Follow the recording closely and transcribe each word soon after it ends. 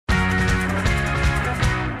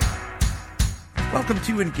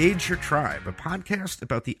Welcome to Engage Your Tribe, a podcast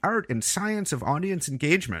about the art and science of audience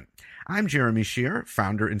engagement. I'm Jeremy Shear,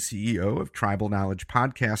 founder and CEO of Tribal Knowledge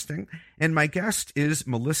Podcasting, and my guest is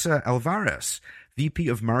Melissa Alvares, VP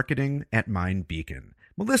of Marketing at MindBeacon.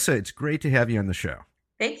 Melissa, it's great to have you on the show.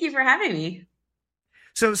 Thank you for having me.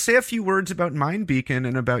 So say a few words about MindBeacon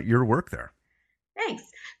and about your work there. Thanks.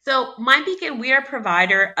 So MindBeacon, we are a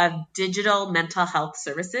provider of digital mental health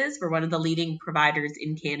services. We're one of the leading providers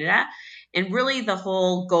in Canada. And really the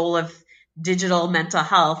whole goal of digital mental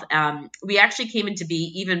health, we actually came into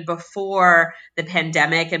be even before the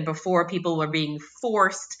pandemic and before people were being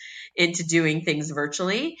forced into doing things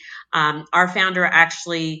virtually. Our founder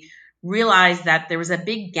actually realized that there was a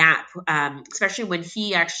big gap, especially when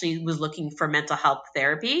he actually was looking for mental health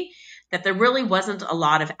therapy, that there really wasn't a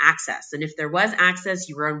lot of access. And if there was access,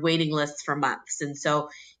 you were on waiting lists for months. And so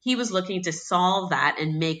he was looking to solve that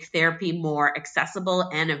and make therapy more accessible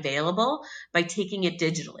and available by taking it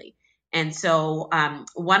digitally. And so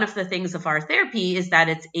one of the things of our therapy is that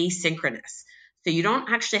it's asynchronous. So you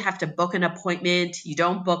don't actually have to book an appointment. You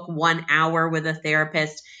don't book 1 hour with a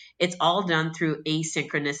therapist. It's all done through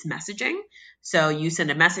asynchronous messaging. So you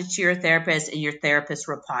send a message to your therapist and your therapist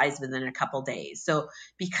replies within a couple days. So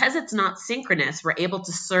because it's not synchronous, we're able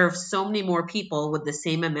to serve so many more people with the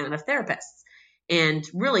same amount of therapists. And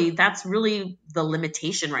really, that's really the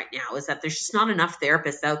limitation right now, is that there's just not enough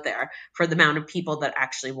therapists out there for the amount of people that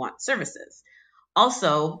actually want services.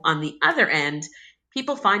 Also, on the other end,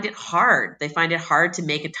 people find it hard. They find it hard to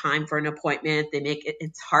make a time for an appointment.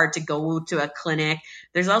 It's hard to go to a clinic.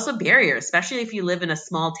 There's also barriers, especially if you live in a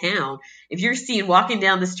small town. If you're seen walking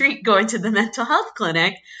down the street going to the mental health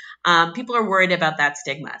clinic, people are worried about that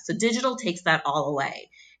stigma. So digital takes that all away.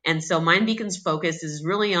 And so MindBeacon's focus is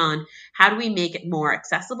really on how do we make it more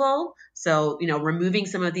accessible? So, removing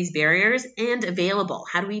some of these barriers and available.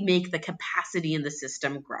 How do we make the capacity in the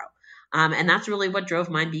system grow? And that's really what drove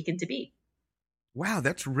MindBeacon to be. Wow,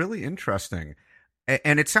 that's really interesting.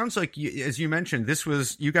 And it sounds like, as you mentioned,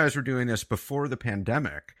 you guys were doing this before the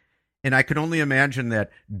pandemic. And I could only imagine that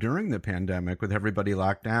during the pandemic, with everybody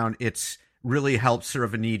locked down, it's really helped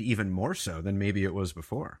serve a need even more so than maybe it was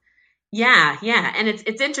before. Yeah. And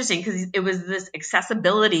it's interesting because it was this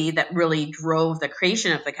accessibility that really drove the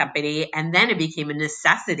creation of the company. And then it became a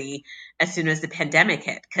necessity as soon as the pandemic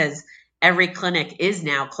hit, because every clinic is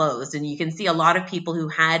now closed. And you can see a lot of people who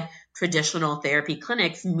had traditional therapy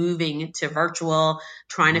clinics moving to virtual,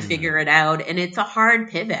 trying to figure it out. And it's a hard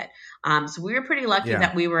pivot. So we were pretty lucky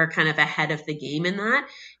that we were kind of ahead of the game in that.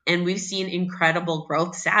 And we've seen incredible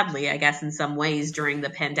growth, sadly, I guess, in some ways during the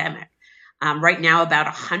pandemic. Right now, about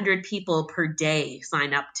 100 people per day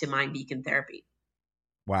sign up to MindBeacon therapy.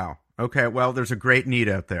 Wow. Okay. Well, there's a great need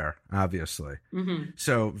out there, obviously. Mm-hmm.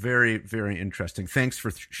 So very, very interesting. Thanks for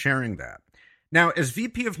sharing that. Now, as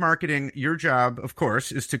VP of Marketing, your job, of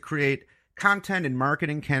course, is to create content and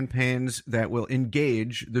marketing campaigns that will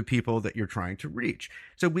engage the people that you're trying to reach.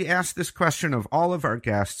 So we ask this question of all of our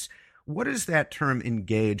guests: what does that term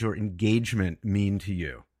engage or engagement mean to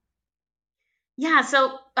you? Yeah,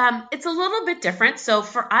 so it's a little bit different. So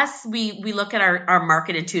for us, we look at our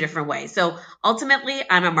market in two different ways. So ultimately,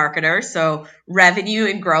 I'm a marketer, so revenue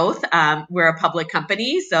and growth. We're a public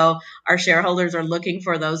company, so our shareholders are looking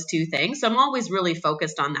for those two things. So I'm always really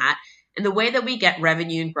focused on that. And the way that we get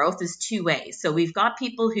revenue and growth is two ways. So we've got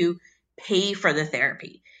people who pay for the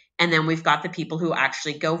therapy, and then we've got the people who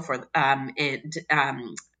actually go for and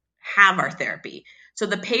have our therapy. So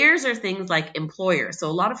the payers are things like employers. So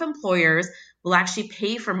a lot of employers will actually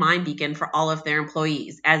pay for MindBeacon for all of their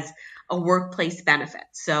employees as a workplace benefit.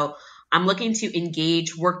 So I'm looking to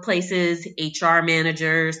engage workplaces, HR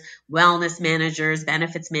managers, wellness managers,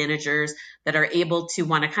 benefits managers that are able to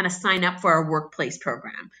want to kind of sign up for our workplace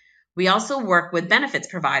program. We also work with benefits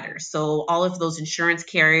providers. So all of those insurance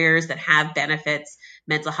carriers that have benefits,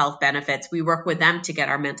 mental health benefits, we work with them to get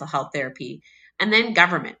our mental health therapy. And then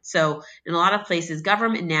government. So in a lot of places,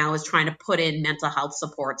 government now is trying to put in mental health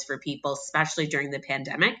supports for people, especially during the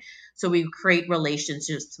pandemic. So we create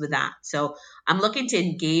relationships with that. So I'm looking to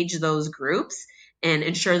engage those groups and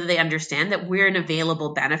ensure that they understand that we're an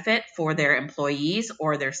available benefit for their employees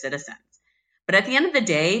or their citizens. But at the end of the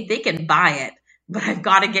day, they can buy it, but I've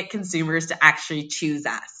got to get consumers to actually choose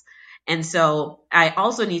us. And so I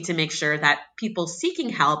also need to make sure that people seeking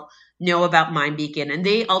help know about MindBeacon, and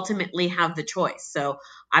they ultimately have the choice. So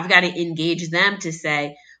I've got to engage them to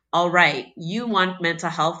say, all right, you want mental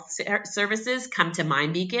health services, come to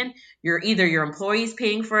MindBeacon. Either your employee's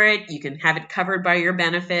paying for it, you can have it covered by your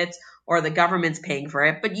benefits, or the government's paying for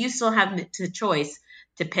it, but you still have the choice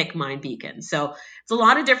to pick Mind Beacon. So it's a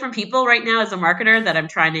lot of different people right now as a marketer that I'm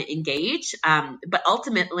trying to engage. But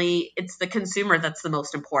ultimately, it's the consumer that's the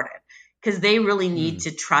most important because they really need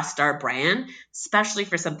to trust our brand, especially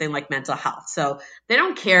for something like mental health. So they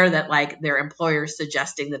don't care that like their employer is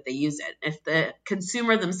suggesting that they use it. If the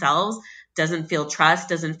consumer themselves doesn't feel trust,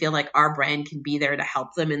 doesn't feel like our brand can be there to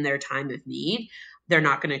help them in their time of need, they're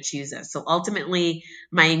not going to choose us. So ultimately,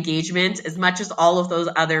 my engagement, as much as all of those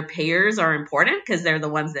other payers are important because they're the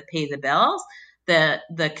ones that pay the bills,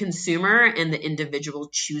 the consumer and the individual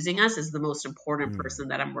choosing us is the most important person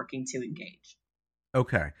that I'm working to engage.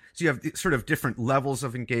 Okay. So you have sort of different levels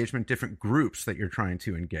of engagement, different groups that you're trying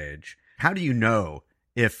to engage. How do you know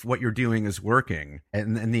if what you're doing is working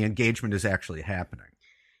and the engagement is actually happening?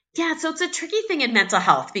 Yeah, so it's a tricky thing in mental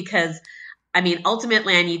health because I mean,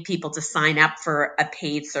 ultimately, I need people to sign up for a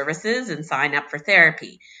paid services and sign up for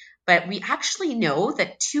therapy. But we actually know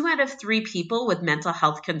that 2 out of 3 people with mental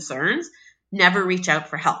health concerns never reach out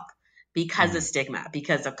for help because of stigma,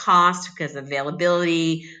 because of cost, because of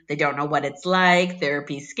availability. They don't know what it's like.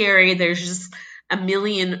 Therapy's scary. There's just a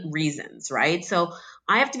million reasons, right? So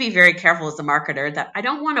I have to be very careful as a marketer that I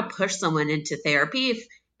don't want to push someone into therapy if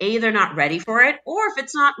A, they're not ready for it, or if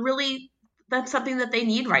it's not really that's something that they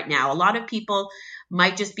need right now. A lot of people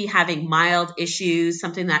might just be having mild issues,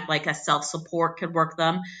 something that like a self-support could work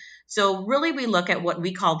them. So really we look at what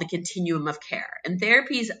we call the continuum of care, and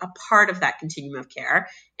therapy is a part of that continuum of care.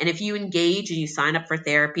 And if you engage and you sign up for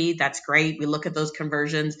therapy, that's great. We look at those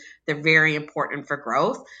conversions. They're very important for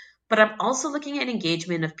growth. But I'm also looking at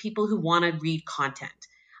engagement of people who want to read content.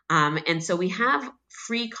 And so we have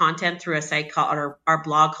free content through a site called our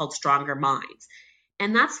blog called Stronger Minds.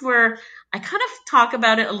 And that's where I kind of talk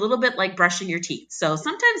about it a little bit like brushing your teeth. So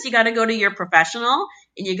sometimes you got to go to your professional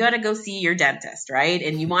and you got to go see your dentist, right?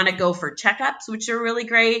 And you want to go for checkups, which are really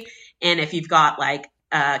great. And if you've got like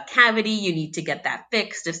a cavity, you need to get that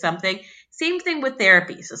fixed or something. Same thing with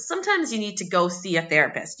therapy. So sometimes you need to go see a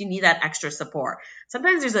therapist. You need that extra support.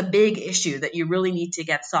 Sometimes there's a big issue that you really need to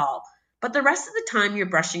get solved. But the rest of the time, you're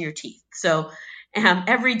brushing your teeth. So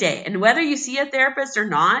every day. And whether you see a therapist or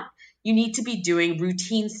not, you need to be doing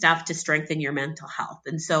routine stuff to strengthen your mental health.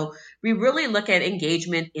 And so we really look at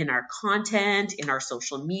engagement in our content, in our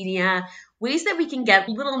social media, ways that we can get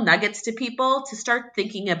little nuggets to people to start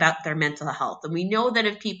thinking about their mental health. And we know that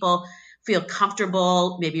if people feel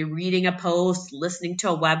comfortable, maybe reading a post, listening to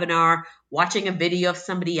a webinar, watching a video of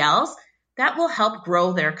somebody else, that will help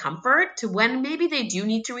grow their comfort to when maybe they do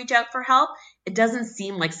need to reach out for help. It doesn't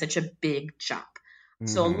seem like such a big jump.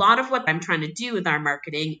 So a lot of what I'm trying to do with our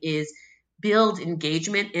marketing is build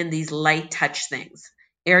engagement in these light touch things,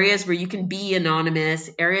 areas where you can be anonymous,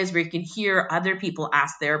 areas where you can hear other people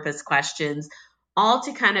ask therapists questions, all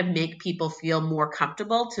to kind of make people feel more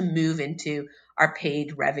comfortable to move into our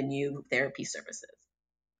paid revenue therapy services.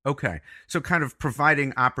 Okay. So kind of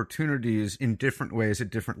providing opportunities in different ways at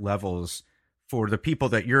different levels for the people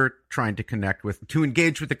that you're trying to connect with, to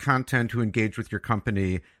engage with the content, to engage with your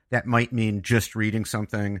company. That might mean just reading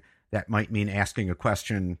something. That might mean asking a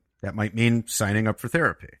question. That might mean signing up for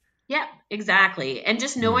therapy. Yeah, exactly. And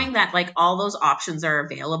just knowing that like all those options are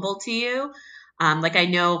available to you. Like I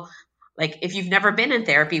know, like if you've never been in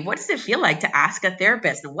therapy, what does it feel like to ask a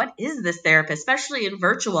therapist? And what is this therapist? Especially in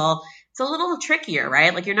virtual, it's a little trickier,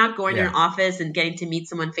 right? Like you're not going to an office and getting to meet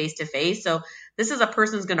someone face to face. So this is a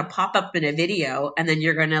person who's going to pop up in a video and then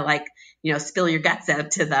you're going to like, spill your guts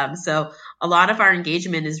out to them. So a lot of our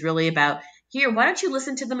engagement is really about, here, why don't you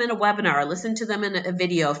listen to them in a webinar, listen to them in a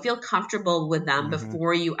video, feel comfortable with them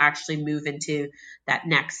before you actually move into that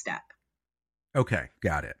next step. Okay,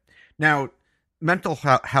 got it. Now, mental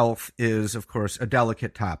health is, of course, a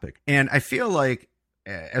delicate topic. And I feel like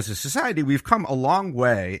as a society, we've come a long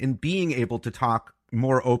way in being able to talk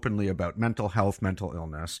more openly about mental health, mental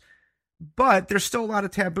illness. But there's still a lot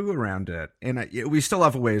of taboo around it. And we still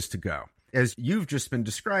have a ways to go. As you've just been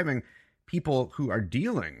describing, people who are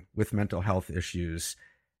dealing with mental health issues,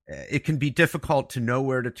 it can be difficult to know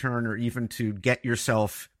where to turn or even to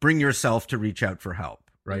bring yourself to reach out for help,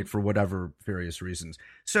 right? For whatever various reasons.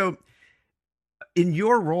 So in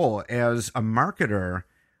your role as a marketer,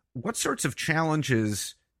 what sorts of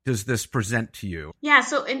challenges does this present to you? Yeah,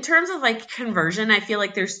 so in terms of like conversion, I feel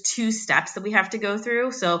like there's 2 steps that we have to go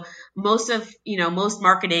through. So most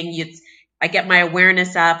marketing, I get my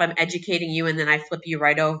awareness up, I'm educating you, and then I flip you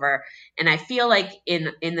right over. And I feel like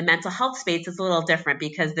in the mental health space, it's a little different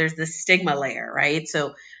because there's this stigma layer, right?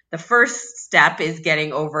 So the first step is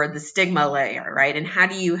getting over the stigma layer, right? And how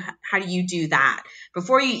do you do that?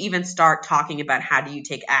 Before you even start talking about how do you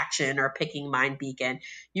take action or picking Mind Beacon,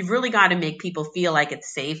 you've really got to make people feel like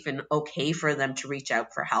it's safe and okay for them to reach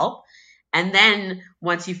out for help. And then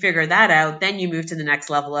once you figure that out, then you move to the next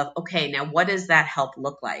level of, okay, now what does that help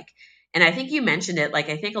look like? And I think you mentioned it, like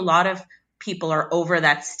I think a lot of people are over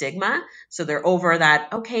that stigma. So they're over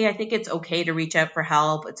that, okay, I think it's okay to reach out for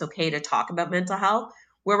help. It's okay to talk about mental health.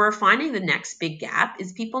 Where we're finding the next big gap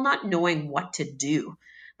is people not knowing what to do.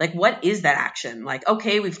 Like, what is that action? Like,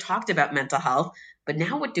 okay, we've talked about mental health, but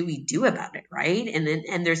now what do we do about it, right?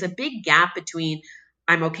 And there's a big gap between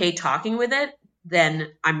I'm okay talking with it, then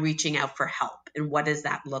I'm reaching out for help. And what does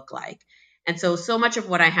that look like? And so much of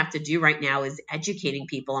what I have to do right now is educating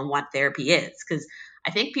people on what therapy is, because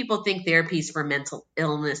I think people think therapy is for mental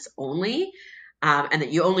illness only. And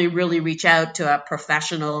that you only really reach out to a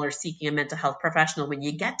professional or seeking a mental health professional when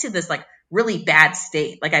you get to this like really bad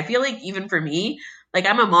state. Like I feel like even for me, like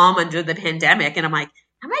I'm a mom under the pandemic and I'm like,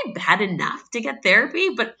 am I bad enough to get therapy?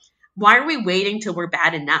 But why are we waiting till we're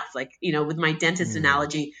bad enough? Like, with my dentist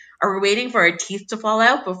analogy, are we waiting for our teeth to fall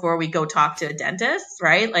out before we go talk to a dentist,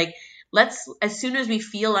 right? Like as soon as we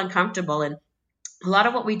feel uncomfortable, and a lot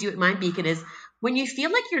of what we do at Mind Beacon is when you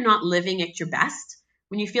feel like you're not living at your best,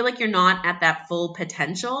 when you feel like you're not at that full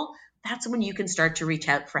potential, that's when you can start to reach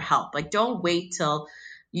out for help. Like don't wait till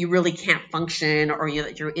you really can't function or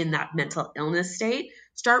you're in that mental illness state.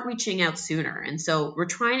 Start reaching out sooner. And so we're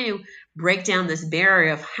trying to break down this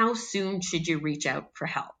barrier of how soon should you reach out for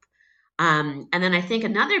help. And then I think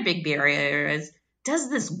another big barrier is, does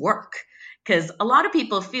this work? Because a lot of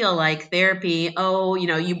people feel like therapy,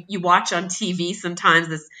 you watch on TV sometimes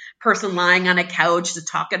this person lying on a couch just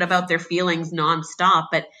talking about their feelings nonstop,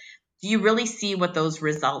 but do you really see what those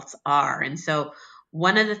results are? And so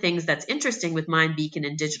one of the things that's interesting with Mind Beacon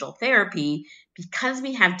and digital therapy, because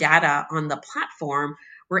we have data on the platform,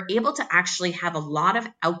 we're able to actually have a lot of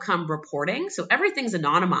outcome reporting. So everything's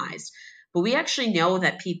anonymized, but we actually know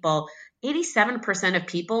that 87% of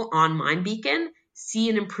people on Mind Beacon see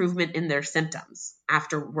an improvement in their symptoms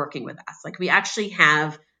after working with us. Like we actually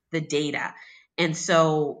have the data. And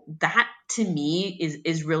so that to me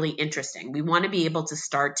is really interesting. We want to be able to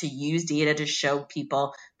start to use data to show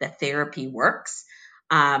people that therapy works.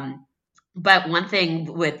 But one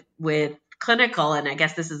thing with clinical, and I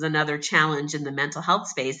guess this is another challenge in the mental health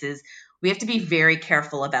space, is we have to be very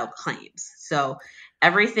careful about claims. So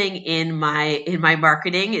everything in my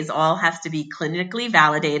marketing has to be clinically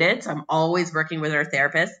validated. So I'm always working with our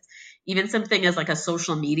therapists. Even something as like a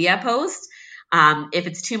social media post, if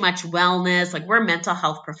it's too much wellness, like we're mental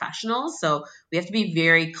health professionals, so we have to be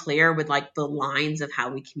very clear with like the lines of how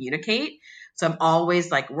we communicate. So I'm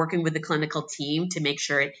always like working with the clinical team to make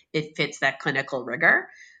sure it fits that clinical rigor.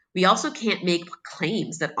 We also can't make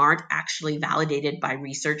claims that aren't actually validated by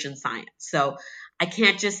research and science. So I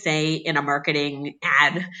can't just say in a marketing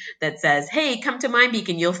ad that says, hey, come to Mind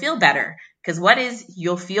Beacon, you'll feel better. Because what is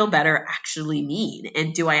you'll feel better actually mean?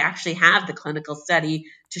 And do I actually have the clinical study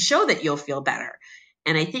to show that you'll feel better?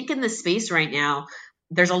 And I think in the space right now,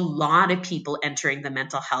 there's a lot of people entering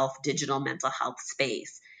the digital mental health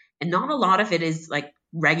space. And not a lot of it is like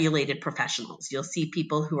regulated professionals. You'll see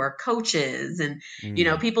people who are coaches and,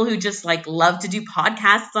 people who just like love to do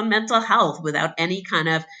podcasts on mental health without any kind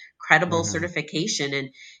of credible certification.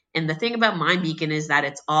 And the thing about Mind Beacon is that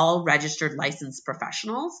it's all registered licensed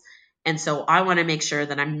professionals. And so I want to make sure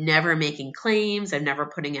that I'm never making claims. I'm never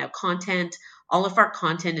putting out content. All of our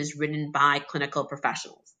content is written by clinical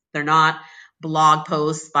professionals. They're not blog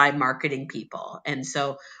posts by marketing people. And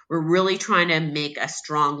so we're really trying to make a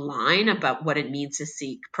strong line about what it means to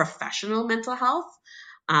seek professional mental health.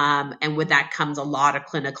 And with that comes a lot of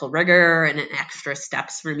clinical rigor and extra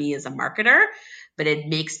steps for me as a marketer. But it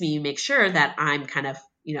makes me make sure that I'm kind of,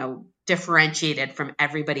 differentiated from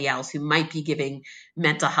everybody else who might be giving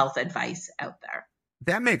mental health advice out there.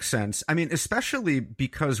 That makes sense. I mean, especially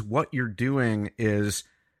because what you're doing is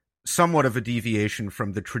somewhat of a deviation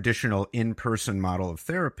from the traditional in-person model of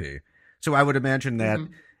therapy. So I would imagine that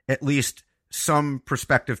at least some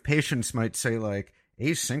prospective patients might say like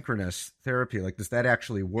asynchronous therapy, like, does that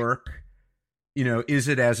actually work? Is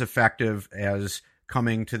it as effective as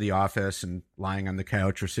coming to the office and lying on the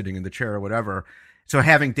couch or sitting in the chair or whatever? So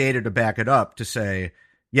having data to back it up to say,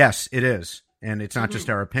 yes, it is. And it's not just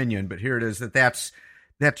our opinion, but here it is, that's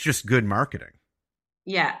just good marketing.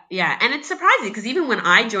 Yeah. Yeah. And it's surprising because even when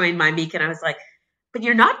I joined Mind Beacon, I was like, but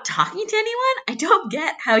you're not talking to anyone? I don't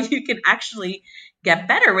get how you can actually get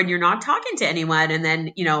better when you're not talking to anyone. And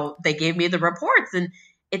then, they gave me the reports and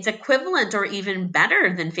it's equivalent or even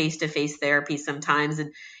better than face-to-face therapy sometimes.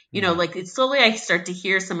 And, Mm-hmm. like it's slowly I start to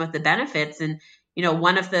hear some of the benefits. And,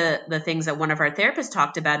 one of the things that one of our therapists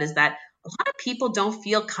talked about is that a lot of people don't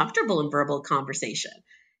feel comfortable in verbal conversation.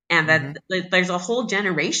 And Mm-hmm. that there's a whole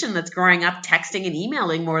generation that's growing up texting and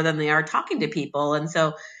emailing more than they are talking to people. And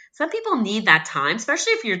so some people need that time,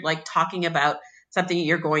 especially if you're like talking about something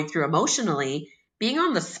you're going through emotionally, being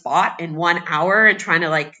on the spot in 1 hour and trying to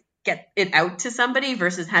like get it out to somebody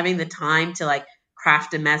versus having the time to like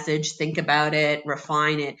craft a message, think about it,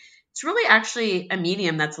 refine it. It's really actually a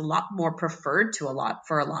medium that's a lot more preferred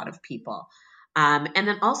for a lot of people. And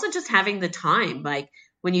then also just having the time, like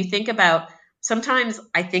when you think about, sometimes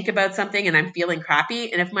I think about something and I'm feeling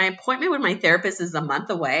crappy. And if my appointment with my therapist is a month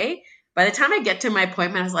away, by the time I get to my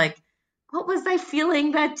appointment, I was like, what was I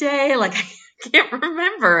feeling that day? Like, I can't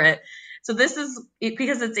remember it. So this is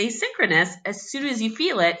because it's asynchronous. As soon as you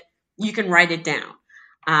feel it, you can write it down.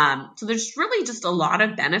 So there's really just a lot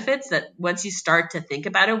of benefits that once you start to think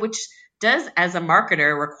about it, which does, as a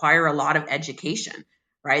marketer, require a lot of education,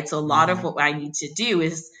 right? So a lot of Mm-hmm. what I need to do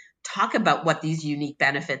is talk about what these unique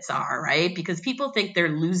benefits are, right? Because people think they're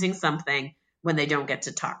losing something when they don't get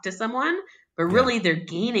to talk to someone, but Yeah. really they're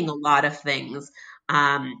gaining a lot of things.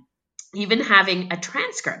 Even having a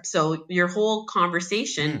transcript. So your whole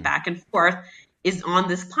conversation Mm. back and forth is on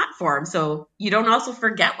this platform. So you don't also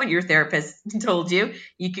forget what your therapist told you.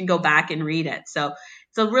 You can go back and read it. So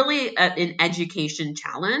really an education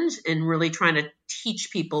challenge and really trying to teach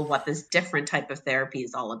people what this different type of therapy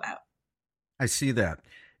is all about. I see that.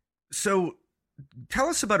 So tell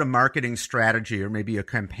us about a marketing strategy or maybe a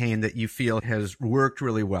campaign that you feel has worked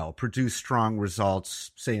really well, produced strong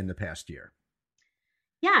results, say in the past year.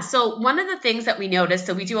 Yeah. So one of the things that we noticed,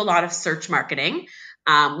 so we do a lot of search marketing.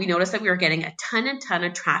 We noticed that we were getting a ton and ton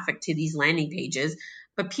of traffic to these landing pages,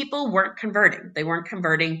 but people weren't converting. They weren't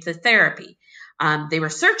converting to therapy. They were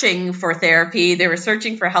searching for therapy. They were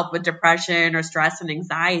searching for help with depression or stress and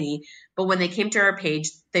anxiety. But when they came to our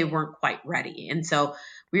page, they weren't quite ready. And so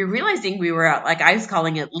we were realizing we were like, I was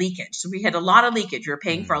calling it leakage. So we had a lot of leakage. We were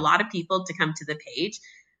paying for a Mm. lot of people to come to the page.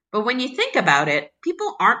 But when you think about it,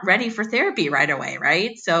 people aren't ready for therapy right away,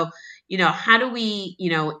 right? So, how do we,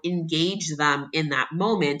 engage them in that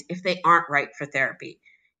moment if they aren't right for therapy?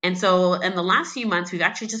 And so in the last few months, we've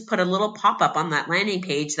actually just put a little pop up on that landing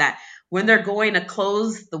page that when they're going to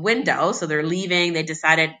close the window, so they're leaving, they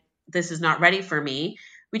decided this is not ready for me.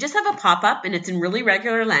 We just have a pop up and it's in really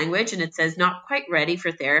regular language and it says, not quite ready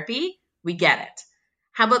for therapy. We get it.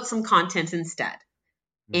 How about some content instead?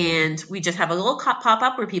 Mm. And we just have a little pop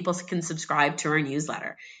up where people can subscribe to our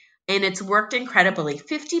newsletter. And it's worked incredibly.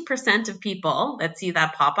 50% of people that see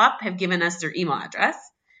that pop up have given us their email address.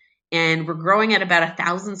 And we're growing at about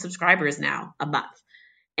 1,000 subscribers now a month.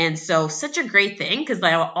 And so such a great thing because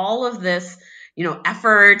all of this,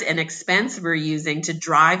 effort and expense we're using to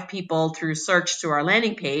drive people through search to our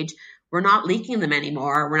landing page, we're not leaking them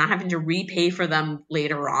anymore. We're not having to repay for them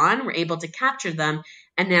later on. We're able to capture them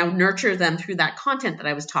and now nurture them through that content that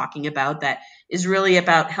I was talking about that is really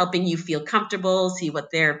about helping you feel comfortable, see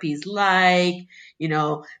what therapy's like,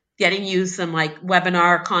 getting you some like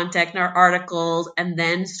webinar content or articles, and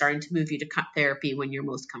then starting to move you to therapy when you're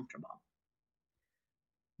most comfortable.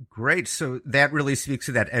 Great. So that really speaks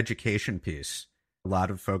to that education piece. A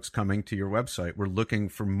lot of folks coming to your website were looking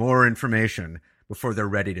for more information before they're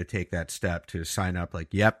ready to take that step to sign up like,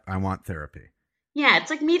 yep, I want therapy. Yeah, it's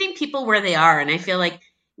like meeting people where they are. And I feel like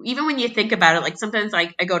even when you think about it, like sometimes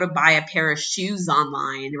like I go to buy a pair of shoes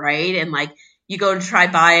online, right? And like you go to try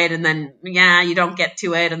buy it and then you don't get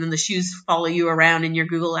to it and then the shoes follow you around in your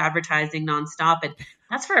Google advertising nonstop. And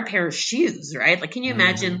that's for a pair of shoes, right? Like can you Mm-hmm.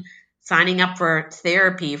 imagine signing up for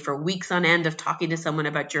therapy for weeks on end of talking to someone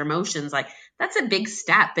about your emotions? Like that's a big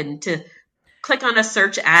step. And to click on a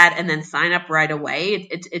search ad and then sign up right away,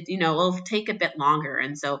 it'll take a bit longer.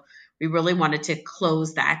 And so we really wanted to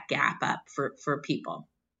close that gap up for people.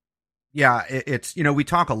 Yeah, it's, we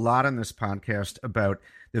talk a lot on this podcast about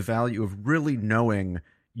the value of really knowing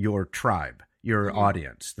your tribe, your Mhm.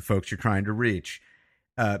 audience, the folks you're trying to reach,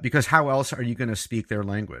 because how else are you going to speak their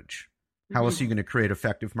language? How else are you Mhm. going to create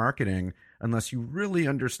effective marketing unless you really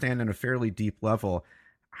understand on a fairly deep level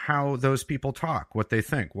how those people talk, what they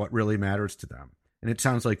think, what really matters to them? And it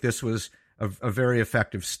sounds like this was a very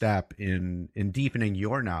effective step in deepening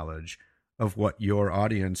your knowledge of what your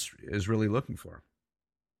audience is really looking for.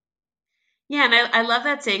 Yeah, and I love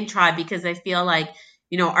that saying tribe because I feel like,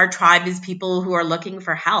 our tribe is people who are looking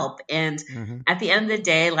for help. And Mm-hmm. at the end of the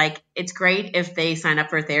day, like it's great if they sign up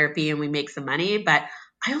for therapy and we make some money, but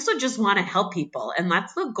I also just want to help people. And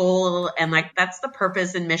that's the goal. And like that's the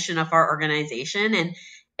purpose and mission of our organization. And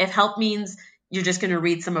if help means, you're just going to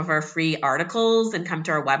read some of our free articles and come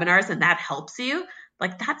to our webinars and that helps you,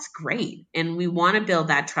 like that's great. And we want to build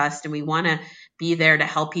that trust and we want to be there to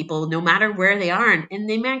help people no matter where they are. And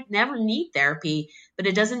they might never need therapy, but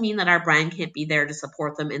it doesn't mean that our brand can't be there to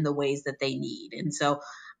support them in the ways that they need. And so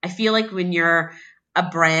I feel like when you're a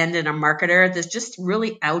brand and a marketer that's just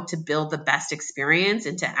really out to build the best experience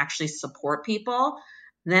and to actually support people,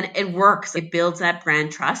 then it works. It builds that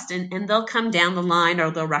brand trust and they'll come down the line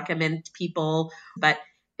or they'll recommend people. But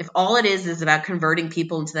if all it is about converting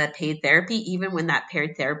people into that paid therapy, even when that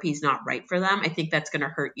paid therapy is not right for them, I think that's going to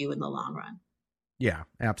hurt you in the long run. Yeah,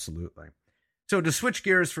 absolutely. So to switch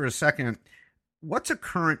gears for a second, what's a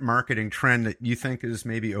current marketing trend that you think is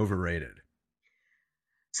maybe overrated?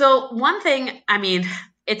 So one thing, I mean,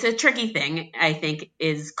 it's a tricky thing, I think,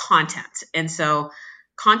 is content. And so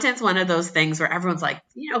content's one of those things where everyone's like,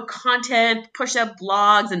 content, push up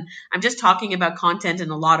blogs. And I'm just talking about content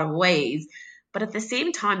in a lot of ways. But at the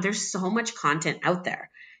same time, there's so much content out there.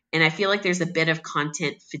 And I feel like there's a bit of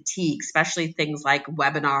content fatigue, especially things like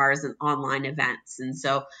webinars and online events. And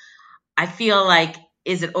so I feel like,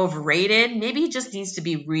 is it overrated? Maybe it just needs to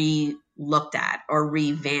be re-looked at or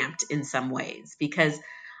revamped in some ways, because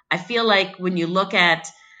I feel like when you look at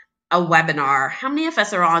a webinar, how many of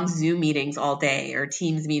us are on Zoom meetings all day or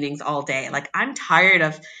Teams meetings all day? Like I'm tired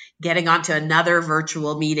of getting onto another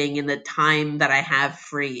virtual meeting in the time that I have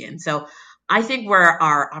free. And so I think where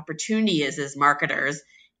our opportunity is as marketers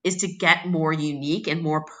is to get more unique and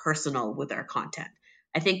more personal with our content.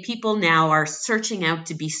 I think people now are searching out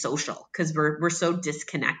to be social because we're so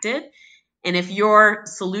disconnected. And if your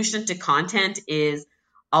solution to content is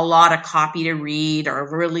a lot of copy to read or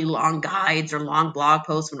really long guides or long blog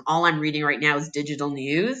posts when all I'm reading right now is digital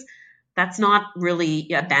news, that's not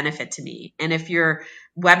really a benefit to me. And if your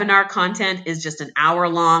webinar content is just an hour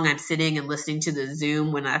long, I'm sitting and listening to the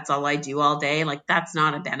Zoom when that's all I do all day, like that's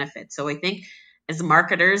not a benefit. So I think as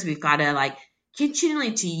marketers, we've got to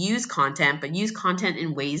continually to use content, but use content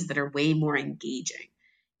in ways that are way more engaging.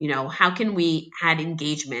 How can we add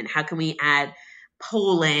engagement? How can we add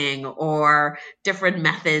polling or different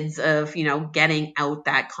methods of, getting out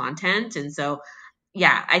that content? And so,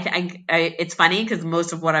 yeah, I it's funny because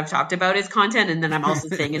most of what I've talked about is content. And then I'm also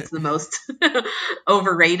saying it's the most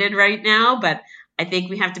overrated right now. But I think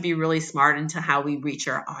we have to be really smart into how we reach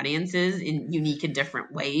our audiences in unique and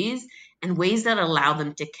different ways and ways that allow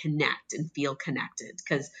them to connect and feel connected,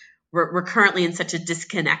 because we're currently in such a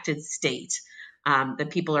disconnected state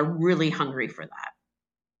that people are really hungry for that.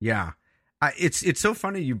 Yeah. It's so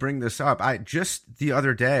funny you bring this up. Just the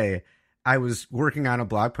other day, I was working on a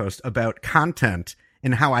blog post about content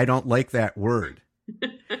and how I don't like that word.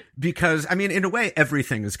 Because, I mean, in a way,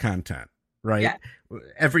 everything is content, right? Yeah.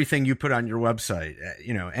 Everything you put on your website,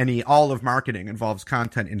 all of marketing involves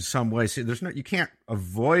content in some way. So you can't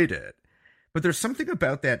avoid it. But there's something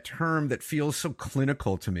about that term that feels so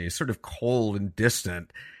clinical to me, sort of cold and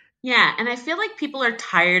distant. Yeah, and I feel like people are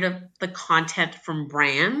tired of the content from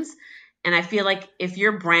brands. And I feel like if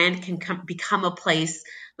your brand can become a place,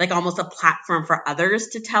 like almost a platform for others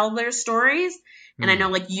to tell their stories. And I know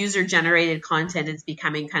like user generated content is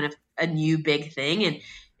becoming kind of a new big thing.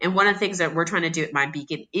 And one of the things that we're trying to do at My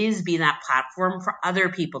Beacon is be that platform for other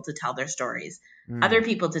people to tell their stories, other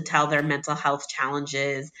people to tell their mental health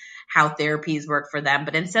challenges, how therapies work for them.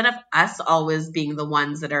 But instead of us always being the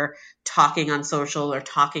ones that are talking on social or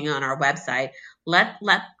talking on our website, let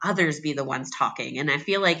others be the ones talking. And I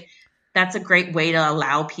feel like that's a great way to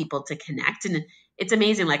allow people to connect. And it's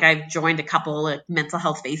amazing. Like I've joined a couple of mental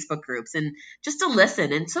health Facebook groups and just to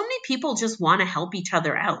listen. And so many people just want to help each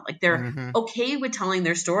other out. Like they're okay with telling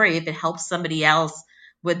their story if it helps somebody else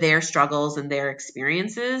with their struggles and their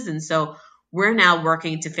experiences. And so we're now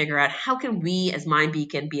working to figure out how can we as Mind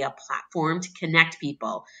Beacon be a platform to connect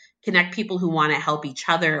people who want to help each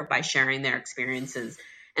other by sharing their experiences.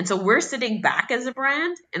 And so we're sitting back as a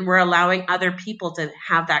brand and we're allowing other people to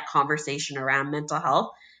have that conversation around mental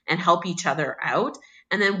health and help each other out.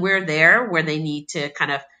 And then we're there where they need to kind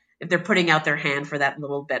of, if they're putting out their hand for that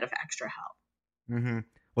little bit of extra help. Mm-hmm.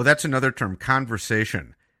 Well, that's another term,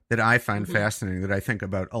 conversation, that I find fascinating, that I think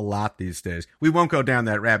about a lot these days. We won't go down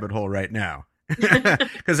that rabbit hole right now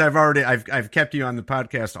because I've kept you on the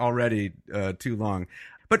podcast already too long.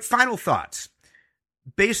 But final thoughts.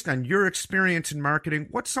 Based on your experience in marketing,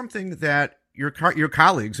 what's something that your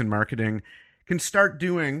colleagues in marketing can start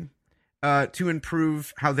doing to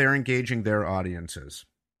improve how they're engaging their audiences?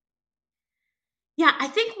 Yeah, I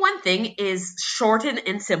think one thing is shorten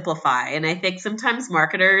and simplify. And I think sometimes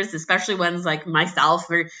marketers, especially ones like myself,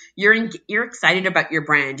 where you're excited about your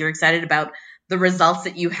brand, you're excited about the results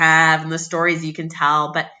that you have and the stories you can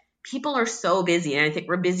tell, but people are so busy. And I think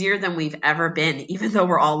we're busier than we've ever been, even though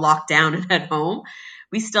we're all locked down and at home.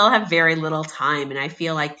 We still have very little time. And I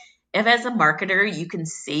feel like if as a marketer, you can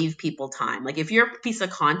save people time. Like if your piece of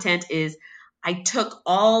content is, I took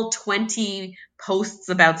all 20 posts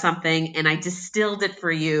about something and I distilled it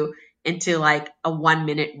for you into like a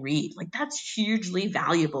 1-minute read. Like that's hugely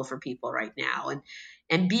valuable for people right now.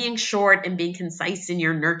 And being short and being concise in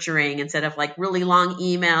your nurturing instead of like really long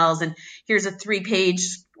emails and here's a 3-page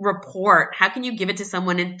report. How can you give it to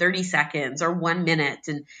someone in 30 seconds or 1 minute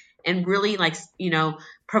and really like,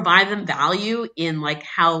 provide them value in like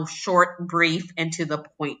how short, brief, and to the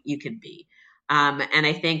point you can be. And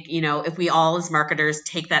I think, if we all as marketers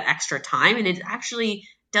take that extra time, and it actually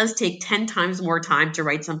does take 10 times more time to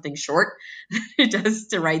write something short than it does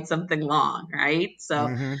to write something long, right?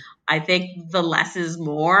 So I think the less is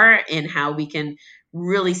more in how we can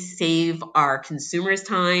really save our consumers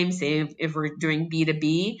time, if we're doing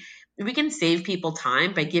B2B, we can save people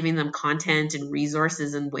time by giving them content and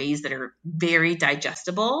resources in ways that are very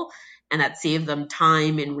digestible and that save them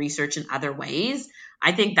time and research in other ways.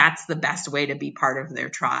 I think that's the best way to be part of their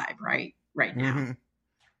tribe right now.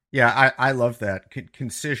 Yeah, I love that.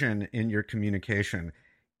 Concision in your communication.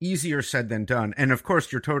 Easier said than done. And of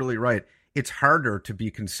course, you're totally right. It's harder to be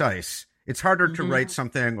concise. It's harder to write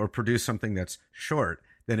something or produce something that's short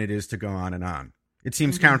than it is to go on and on. It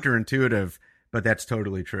seems counterintuitive, but that's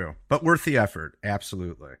totally true. But worth the effort.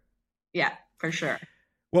 Absolutely. Yeah, for sure.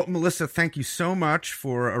 Well, Melissa, thank you so much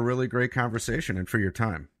for a really great conversation and for your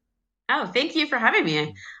time. Oh, thank you for having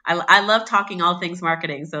me. I love talking all things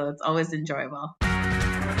marketing, so it's always enjoyable.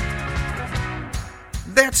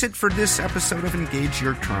 That's it for this episode of Engage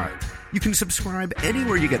Your Tribe. You can subscribe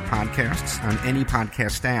anywhere you get podcasts on any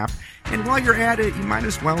podcast app. And while you're at it, you might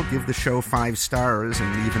as well give the show 5 stars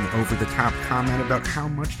and leave an over-the-top comment about how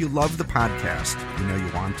much you love the podcast. You know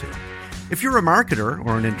you want to. If you're a marketer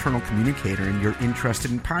or an internal communicator and you're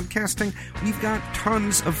interested in podcasting, we've got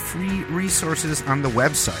tons of free resources on the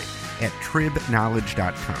website at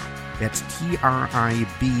tribknowledge.com. That's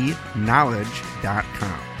TRIB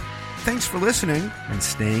knowledge.com. Thanks for listening and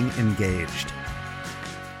staying engaged.